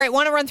All right,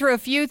 want to run through a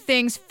few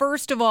things.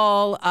 First of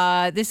all,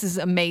 this is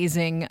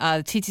amazing.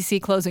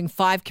 TTC closing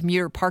 5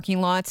 commuter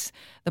parking lots.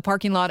 The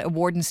parking lot at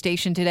Warden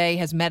Station today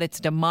has met its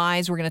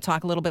demise. We're going to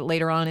talk a little bit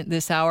later on in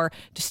this hour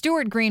to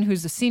Stuart Green,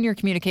 who's the senior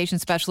communication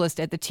specialist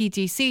at the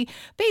TTC.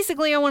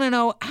 Basically, I want to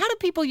know, how do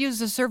people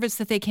use a service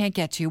that they can't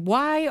get to?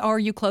 Why are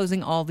you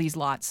closing all these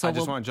lots? So I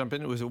just want to jump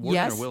in. Was it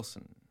Warden or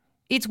Wilson?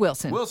 It's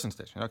Wilson. Wilson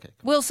Station. Okay.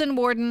 Wilson,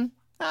 Warden.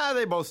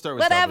 They both start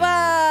with Whatever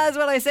W. is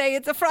what I say.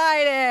 It's a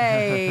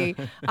Friday.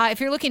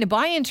 If you're looking to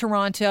buy in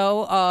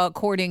Toronto,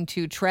 according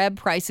to TREB,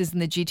 prices in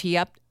the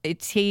GTA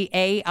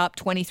up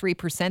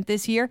 23%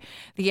 this year.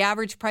 The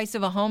average price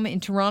of a home in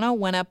Toronto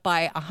went up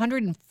by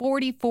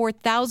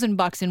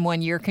 $144,000 in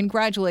 1 year.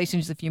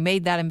 Congratulations if you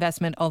made that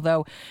investment,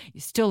 although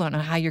you still don't know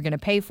how you're going to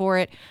pay for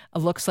it. It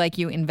looks like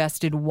you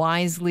invested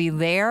wisely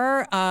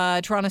there.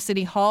 Toronto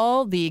City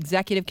Hall, the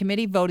executive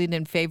committee voted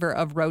in favor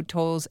of road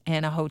tolls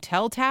and a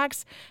hotel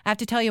tax. I have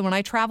to tell you, when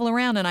I travel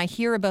around and I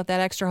hear about that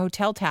extra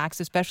hotel tax,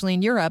 especially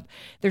in Europe,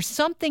 there's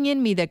something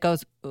in me that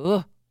goes,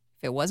 ugh,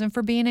 if it wasn't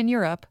for being in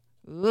Europe,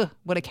 ugh,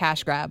 what a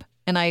cash grab.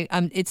 And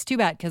it's too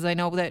bad because I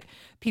know that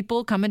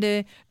people coming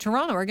to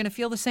Toronto are going to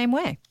feel the same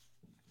way.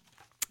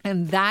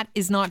 And that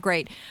is not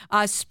great.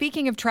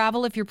 Speaking of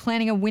travel, if you're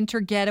planning a winter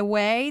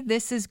getaway,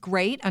 this is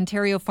great.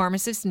 Ontario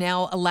pharmacists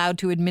now allowed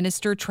to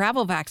administer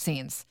travel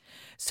vaccines.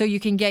 So you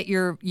can get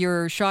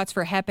your shots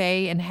for Hep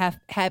A and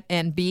Hep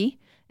and B.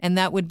 And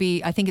that would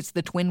be, I think it's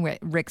the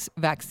Twinrix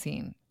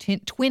vaccine.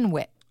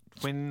 Twinrix.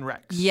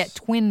 Yeah,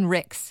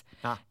 Twinrix.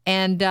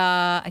 And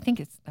I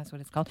think that's what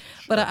it's called.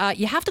 Sure. But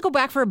you have to go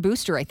back for a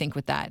booster, I think,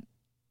 with that.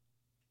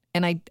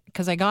 And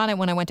because I got it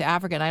when I went to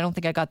Africa, and I don't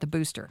think I got the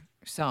booster.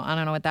 So I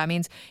don't know what that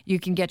means. You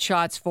can get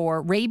shots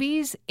for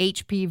rabies,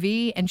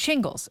 HPV, and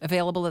shingles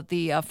available at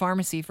the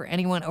pharmacy for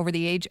anyone over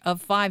the age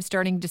of 5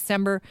 starting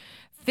December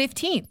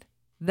 15th.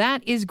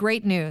 That is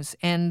great news.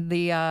 And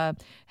the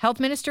health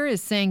minister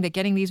is saying that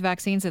getting these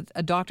vaccines at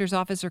a doctor's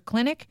office or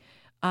clinic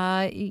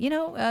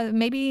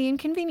maybe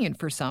inconvenient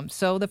for some.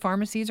 So the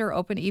pharmacies are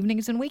open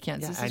evenings and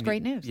weekends. This is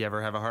great news. You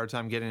ever have a hard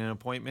time getting an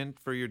appointment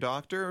for your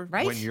doctor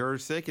when you're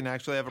sick and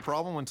actually have a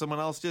problem when someone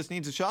else just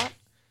needs a shot?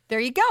 There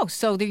you go.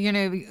 So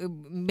they're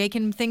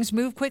making things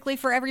move quickly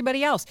for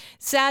everybody else.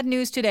 Sad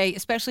news today,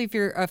 especially if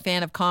you're a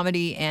fan of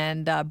comedy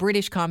and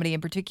British comedy in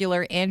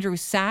particular. Andrew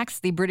Sachs,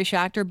 the British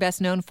actor, best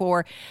known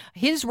for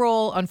his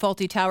role on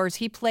Fawlty Towers.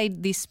 He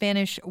played the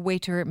Spanish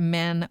waiter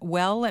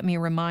Manuel. Let me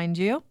remind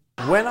you.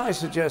 When I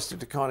suggested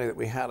to Connie that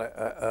we had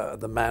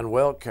the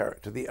Manuel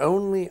character, the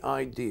only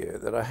idea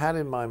that I had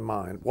in my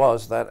mind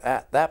was that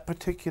at that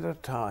particular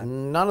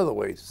time, none of the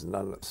waiters and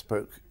none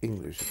spoke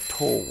English at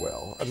all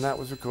well, and that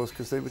was, of course,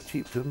 because they were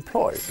cheap to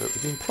employ, so it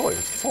was the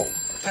employer's fault.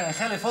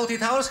 Hello, Fawlty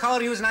Towers, how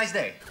are you? It's a nice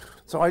day.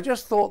 So I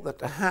just thought that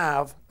to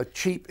have a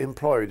cheap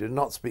employee who did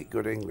not speak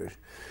good English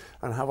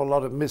and have a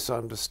lot of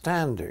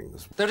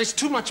misunderstandings. There is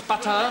too much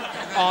butter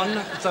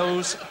on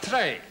those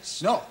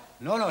trays. No,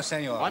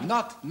 senor. What?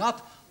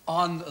 Not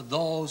on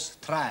those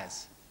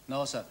trays.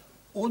 No, sir.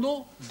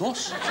 Uno,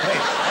 dos, tres.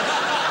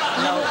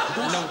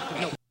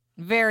 No.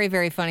 Very,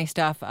 very funny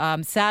stuff.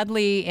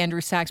 Sadly,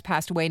 Andrew Sachs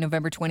passed away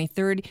November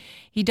 23rd.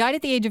 He died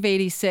at the age of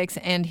 86,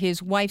 and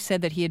his wife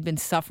said that he had been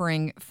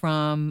suffering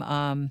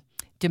from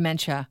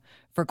dementia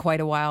for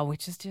quite a while,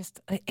 which is just,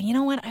 you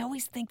know what? I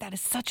always think that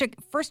is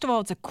first of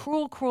all, it's a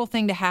cruel, cruel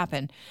thing to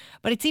happen.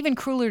 But it's even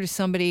crueler to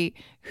somebody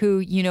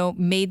who,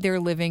 made their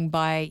living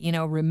by,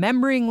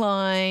 remembering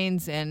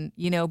lines and,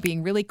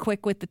 being really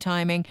quick with the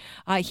timing.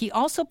 He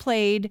also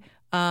played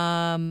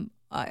a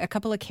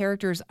couple of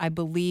characters, I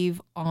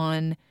believe,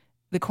 on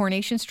the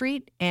Coronation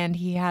Street, and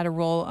he had a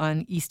role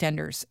on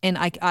EastEnders. And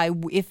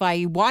if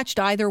I watched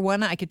either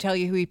one, I could tell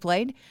you who he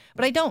played,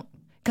 but I don't.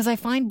 Because I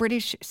find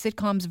British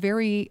sitcoms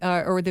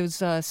or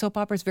those soap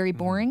operas very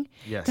boring.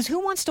 Yes. Because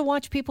who wants to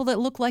watch people that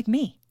look like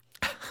me?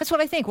 That's what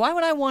I think. Why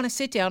would I want to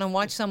sit down and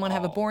watch someone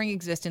have a boring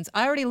existence?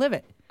 I already live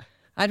it.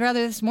 I'd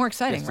rather this more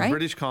exciting, right? The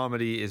British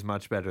comedy is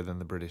much better than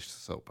the British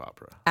soap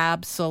opera.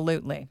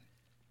 Absolutely.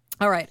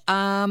 All right.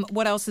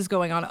 What else is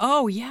going on?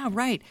 Oh, yeah,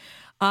 right.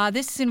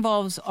 This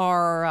involves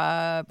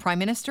our Prime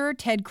Minister,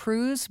 Ted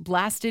Cruz,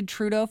 blasted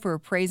Trudeau for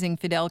praising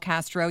Fidel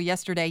Castro.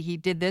 Yesterday, he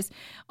did this.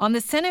 On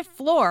the Senate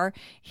floor,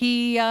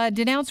 he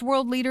denounced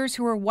world leaders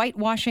who are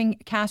whitewashing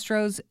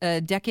Castro's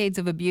decades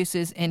of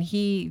abuses, and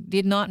he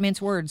did not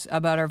mince words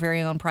about our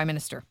very own Prime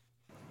Minister.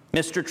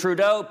 Mr.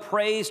 Trudeau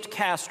praised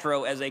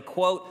Castro as a,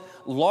 quote,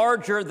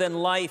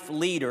 larger-than-life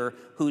leader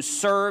who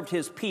served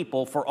his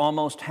people for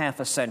almost half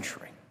a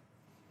century,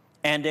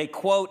 and a,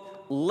 quote,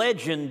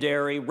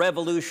 legendary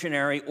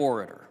revolutionary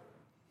orator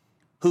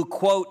who,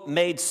 quote,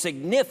 made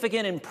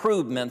significant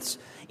improvements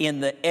in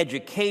the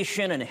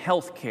education and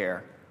health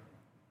care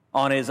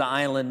on his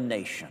island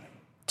nation.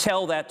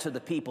 Tell that to the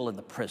people in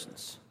the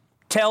prisons.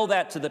 Tell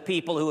that to the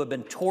people who have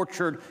been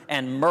tortured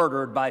and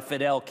murdered by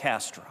Fidel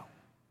Castro.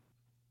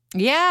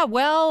 Yeah,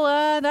 well,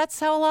 that's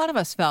how a lot of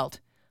us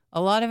felt.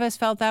 A lot of us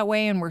felt that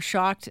way, and we're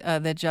shocked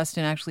that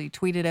Justin actually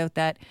tweeted out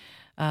that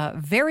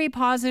very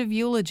positive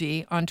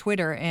eulogy on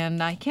Twitter,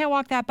 and I can't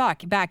walk that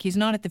back. He's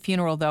not at the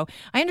funeral, though.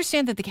 I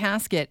understand that the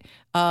casket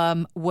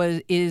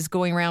is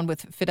going around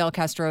with Fidel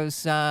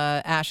Castro's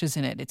ashes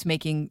in it. It's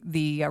making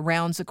the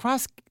rounds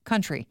across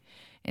country,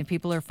 and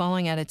people are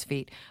falling at its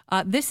feet.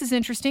 This is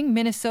interesting.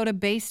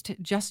 Minnesota-based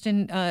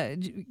Justin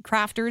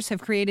crafters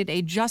have created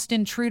a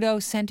Justin Trudeau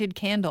scented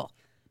candle.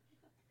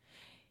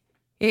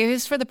 It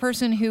is for the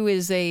person who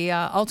is a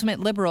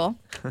ultimate liberal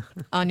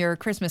on your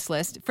Christmas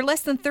list. For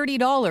less than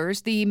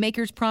 $30, the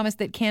makers promise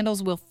that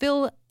candles will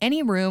fill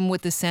any room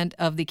with the scent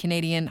of the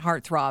Canadian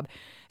heartthrob.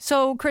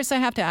 So, Chris, I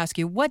have to ask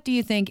you, what do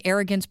you think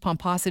arrogance,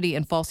 pomposity,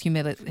 and false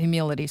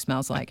humility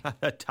smells like?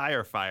 A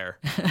tire fire.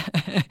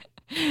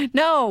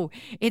 No,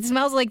 it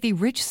smells like the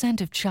rich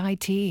scent of chai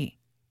tea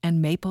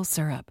and maple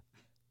syrup.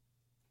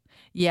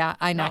 Yeah,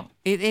 I know.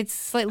 It's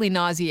slightly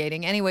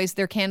nauseating. Anyways,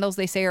 their candles,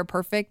 they say, are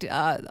perfect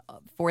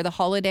for the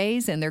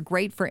holidays, and they're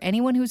great for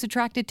anyone who's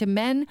attracted to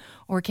men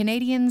or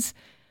Canadians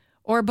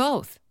or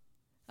both.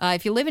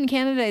 If you live in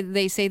Canada,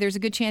 they say there's a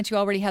good chance you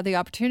already had the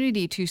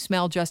opportunity to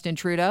smell Justin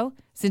Trudeau,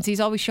 since he's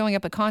always showing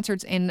up at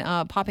concerts and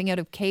popping out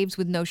of caves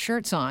with no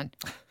shirts on.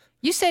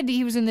 You said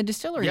he was in the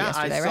distillery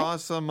yesterday, right? Yeah, I saw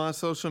some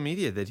social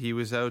media that he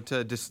was out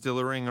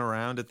distillering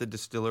around at the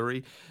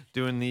distillery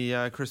doing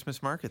the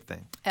Christmas market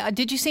thing.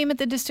 Did you see him at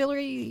the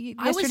distillery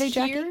yesterday,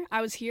 Jackie?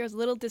 I was here. I was a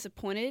little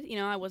disappointed. You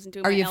know, I wasn't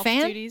doing my elf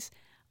duties.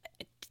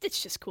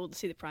 It's just cool to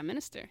see the Prime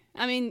Minister.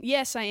 I mean,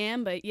 yes, I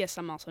am, but yes,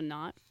 I'm also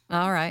not.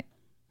 All right.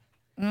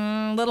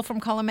 Little from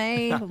column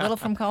A, little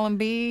from column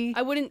B.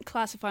 I wouldn't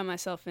classify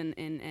myself in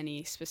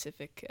any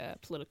specific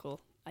political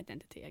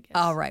identity, I guess.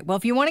 All right. Well,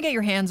 if you want to get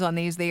your hands on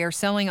these, they are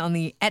selling on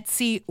the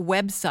Etsy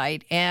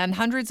website, and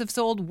hundreds have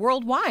sold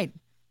worldwide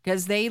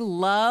because they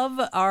love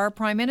our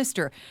Prime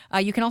Minister.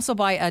 You can also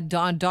buy a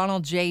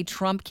Donald J.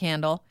 Trump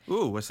candle.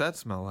 Ooh, what's that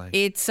smell like?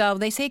 It's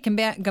they say it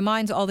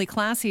combines all the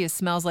classiest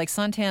smells like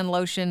suntan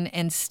lotion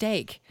and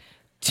steak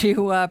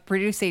to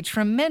produce a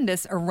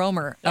tremendous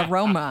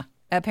aroma.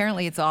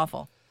 Apparently, it's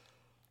awful.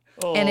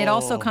 Oh. And it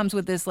also comes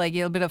with this like a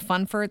little bit of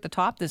fun fur at the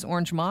top, this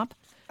orange mop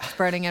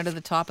spreading out of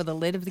the top of the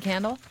lid of the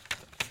candle.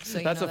 So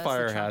that's a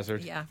fire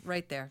hazard. Yeah,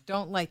 right there.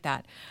 Don't light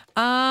that.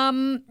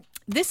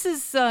 This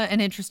is an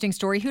interesting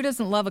story. Who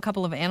doesn't love a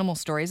couple of animal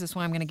stories? That's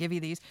why I'm going to give you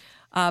these.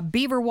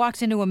 Beaver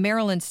walks into a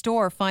Maryland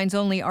store, finds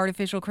only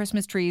artificial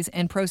Christmas trees,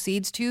 and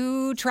proceeds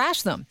to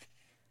trash them.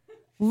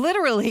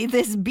 Literally,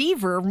 this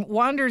beaver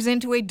wanders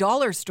into a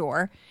dollar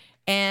store,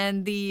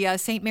 and the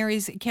St.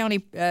 Mary's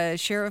County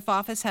Sheriff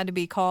Office had to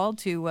be called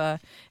to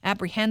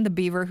apprehend the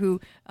beaver, who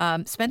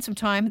spent some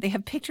time, they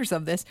have pictures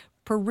of this,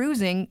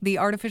 perusing the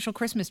artificial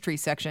Christmas tree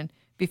section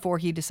before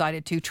he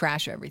decided to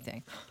trash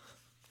everything.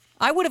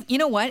 I would have, you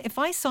know what? If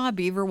I saw a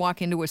beaver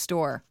walk into a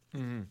store,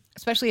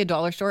 especially a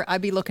dollar store,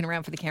 I'd be looking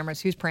around for the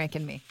cameras. Who's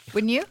pranking me?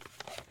 Wouldn't you?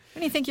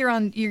 When do you think you're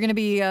going to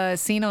be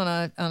seen on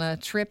a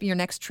trip, your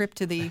next trip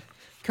to the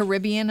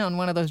Caribbean on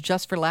one of those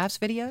Just for Laughs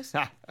videos?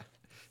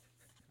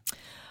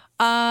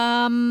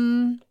 How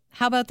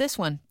about this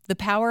one? The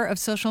power of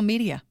social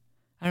media.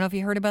 I don't know if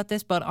you heard about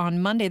this, but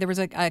on Monday there was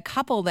a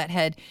couple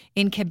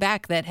in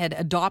Quebec that had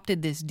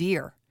adopted this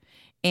deer.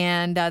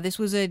 And this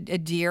was a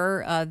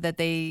deer that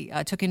they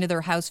took into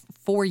their house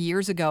 4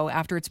 years ago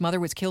after its mother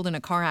was killed in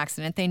a car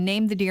accident. They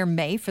named the deer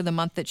May for the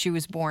month that she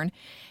was born.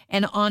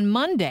 And on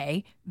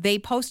Monday, they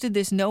posted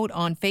this note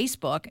on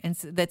Facebook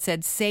that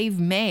said, "Save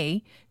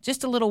May.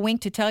 Just a little wink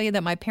to tell you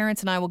that my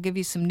parents and I will give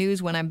you some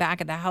news when I'm back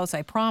at the house,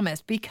 I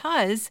promise."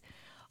 Because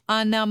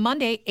on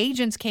Monday,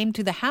 agents came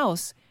to the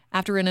house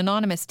after an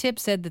anonymous tip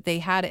said that they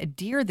had a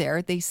deer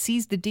there. They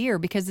seized the deer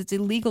because it's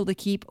illegal to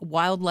keep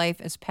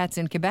wildlife as pets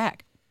in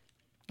Quebec.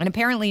 And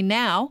apparently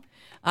now,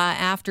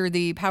 after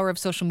the power of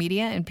social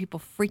media and people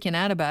freaking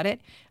out about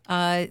it,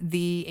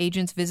 the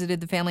agents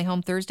visited the family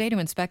home Thursday to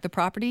inspect the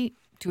property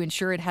to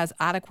ensure it has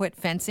adequate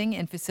fencing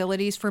and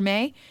facilities for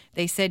May.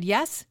 They said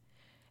yes,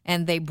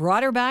 and they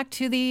brought her back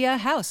to the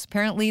house.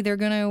 Apparently they're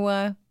going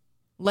to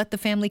let the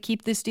family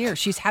keep this deer.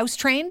 She's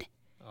house-trained.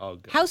 Oh,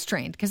 God.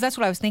 House-trained, because that's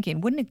what I was thinking.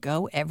 Wouldn't it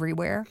go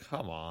everywhere?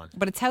 Come on.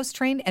 But it's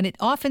house-trained, and it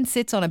often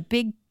sits on a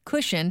big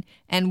cushion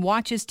and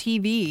watches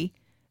TV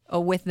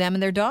with them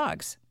and their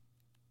dogs.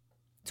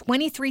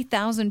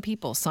 23,000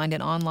 people signed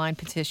an online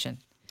petition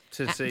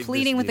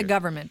pleading with the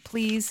government,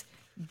 please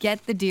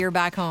get the deer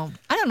back home.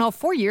 I don't know,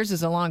 4 years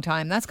is a long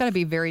time. That's got to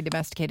be a very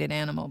domesticated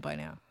animal by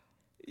now.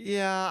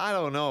 Yeah, I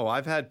don't know.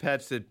 I've had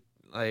pets that,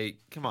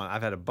 come on,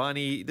 I've had a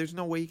bunny. There's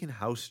no way you can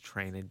house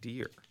train a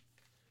deer.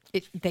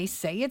 They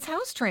say it's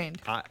house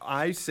trained.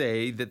 I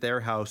say that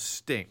their house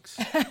stinks.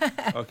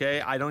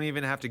 Okay? I don't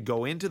even have to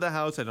go into the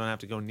house. I don't have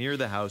to go near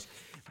the house.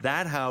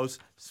 That house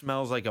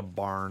smells like a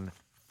barn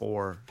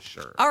for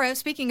sure. All right.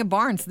 Speaking of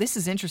barns, this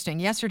is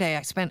interesting.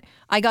 Yesterday,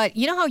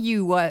 you know how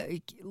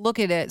you look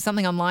at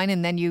something online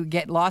and then you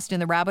get lost in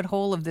the rabbit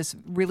hole of this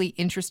really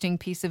interesting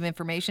piece of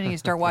information and you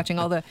start watching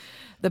all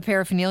the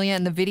paraphernalia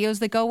and the videos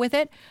that go with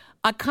it?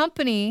 A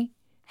company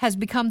has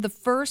become the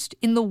first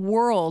in the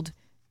world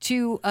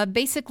to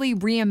basically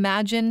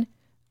reimagine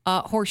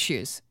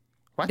horseshoes.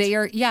 What? They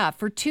are, yeah,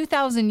 for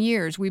 2,000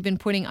 years, we've been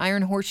putting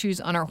iron horseshoes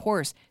on our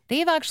horse.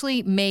 They've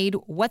actually made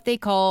what they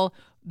call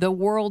the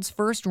world's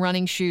first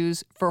running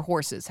shoes for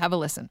horses. Have a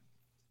listen.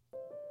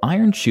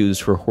 Iron shoes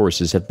for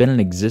horses have been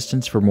in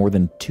existence for more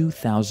than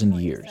 2,000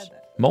 years.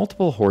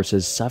 Multiple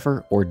horses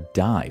suffer or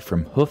die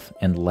from hoof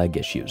and leg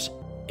issues.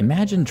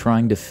 Imagine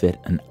trying to fit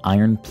an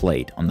iron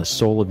plate on the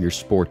sole of your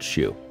sports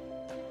shoe.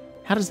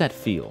 How does that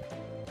feel?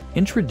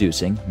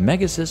 Introducing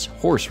Megasys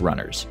Horse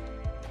Runners,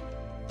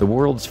 the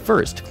world's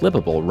first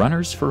clippable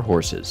runners for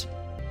horses.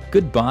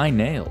 Goodbye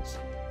nails.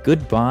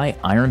 Goodbye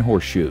iron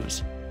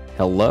horseshoes.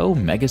 Hello,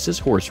 Megasys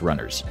Horse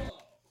Runners.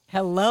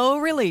 Hello,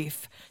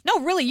 relief.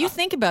 No, really, you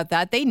think about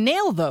that. They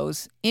nail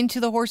those into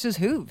the horse's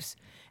hooves.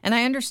 And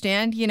I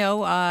understand, you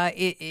know,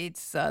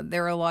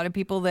 there are a lot of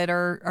people that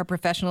are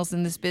professionals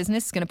in this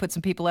business. It's going to put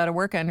some people out of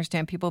work. I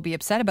understand people will be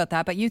upset about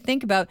that. But you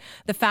think about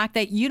the fact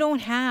that you don't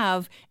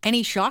have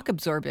any shock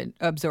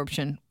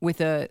absorption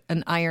with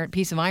an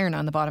piece of iron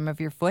on the bottom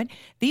of your foot.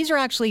 These are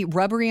actually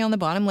rubbery on the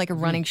bottom, like a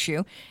running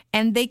shoe.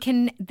 And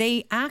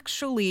they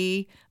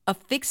actually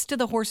affix to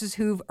the horse's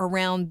hoof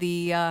around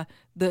the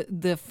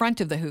front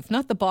of the hoof,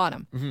 not the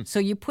bottom. So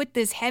you put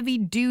this heavy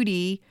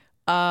duty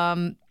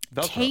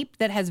tape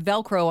that has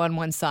Velcro on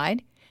one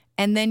side,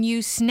 and then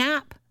you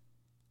snap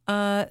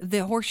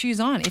the horseshoes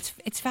on.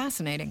 It's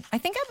fascinating. I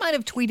think I might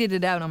have tweeted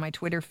it out on my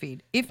Twitter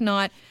feed. If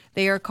not,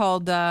 they are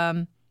called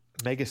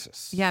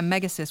Megasys. Yeah,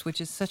 Megasys,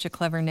 which is such a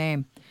clever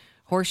name.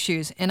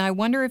 Horseshoes. And I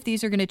wonder if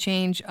these are going to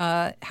change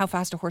how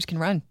fast a horse can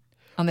run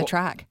on the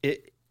track.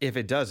 If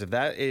it does,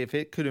 if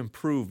it could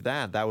improve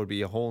that would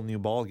be a whole new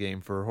ball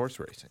game for horse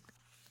racing.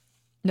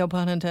 No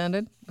pun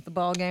intended with the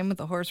ball game with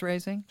the horse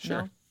racing.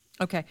 Sure. No?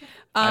 Okay.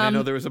 I didn't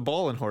know there was a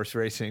ball in horse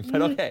racing,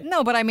 but okay.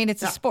 No, but I mean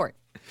it's a sport.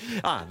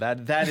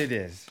 That it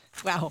is.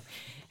 Wow.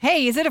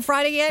 Hey, is it a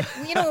Friday yet?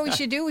 You know what we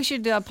should do? We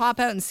should pop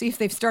out and see if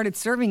they've started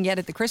serving yet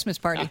at the Christmas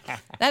party.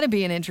 That'd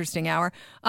be an interesting hour.